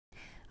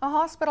A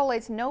hospital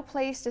is no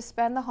place to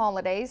spend the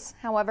holidays.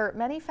 However,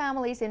 many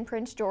families in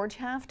Prince George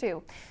have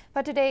to.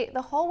 But today,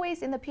 the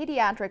hallways in the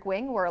pediatric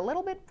wing were a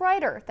little bit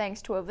brighter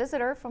thanks to a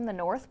visitor from the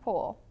North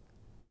Pole.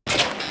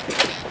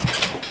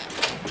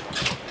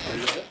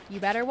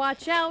 You better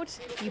watch out.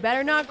 You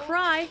better not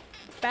cry.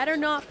 Better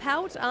not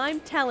pout.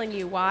 I'm telling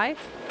you why.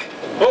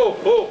 Ho,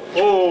 ho,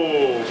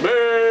 ho!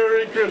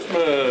 Merry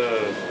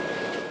Christmas!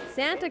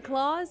 Santa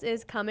Claus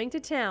is coming to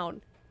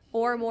town.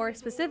 Or more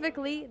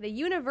specifically, the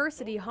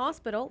University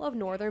Hospital of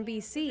Northern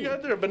BC. You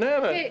got there,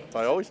 banana. Hey.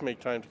 I always make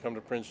time to come to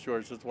Prince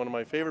George. It's one of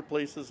my favorite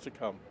places to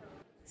come.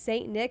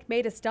 St. Nick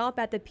made a stop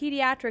at the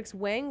pediatrics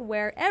wing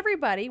where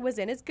everybody was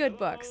in his good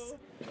books.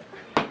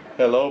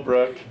 Hello,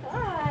 Brooke.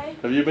 Hi.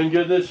 Have you been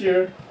good this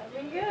year? I've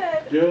been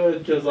good.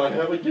 Good, because I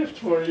have a gift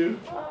for you.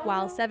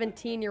 While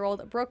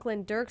 17-year-old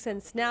Brooklyn Dirksen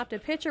snapped a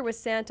picture with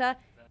Santa,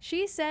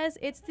 she says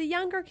it's the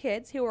younger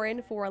kids who are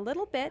in for a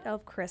little bit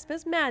of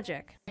Christmas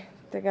magic.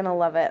 They're gonna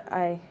love it.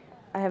 I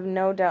have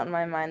no doubt in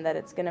my mind that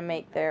it's gonna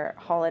make their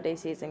holiday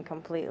season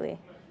completely.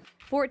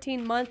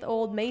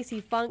 14-month-old Macy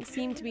Funk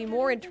seemed to be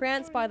more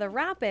entranced by the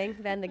wrapping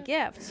than the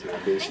gift.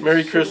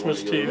 Merry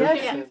Christmas to you.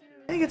 Yes.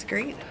 I think it's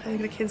great. I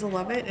think the kids will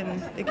love it,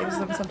 and it gives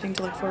them something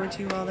to look forward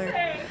to while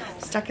they're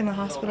stuck in the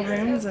hospital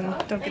rooms and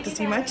don't get to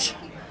see much.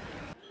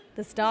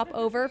 The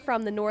stopover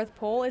from the North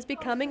Pole is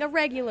becoming a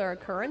regular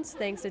occurrence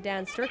thanks to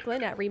Dan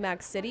Strickland at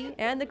Remax City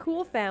and the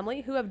Cool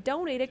family who have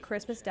donated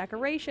Christmas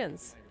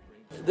decorations.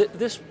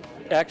 This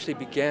actually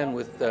began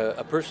with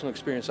a personal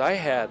experience I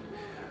had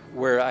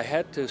where I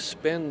had to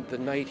spend the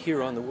night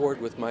here on the ward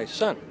with my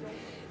son.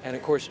 And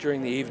of course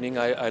during the evening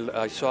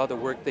I saw the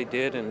work they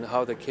did and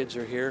how the kids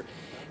are here,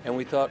 and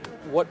we thought,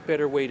 what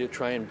better way to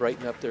try and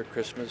brighten up their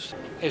Christmas?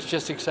 It's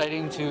just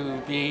exciting to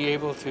be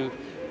able to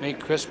make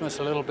Christmas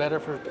a little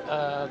better for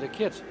the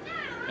kids,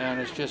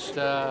 and it's just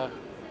a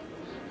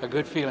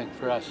good feeling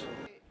for us.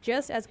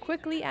 Just as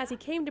quickly as he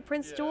came to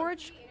Prince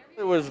George,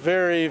 it was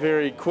very,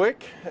 very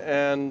quick,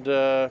 and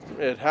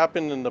it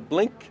happened in the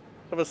blink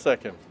of a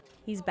second.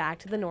 He's back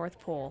to the North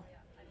Pole.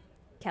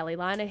 Kelly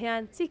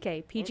Linehan,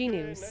 CKPG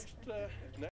News. Next,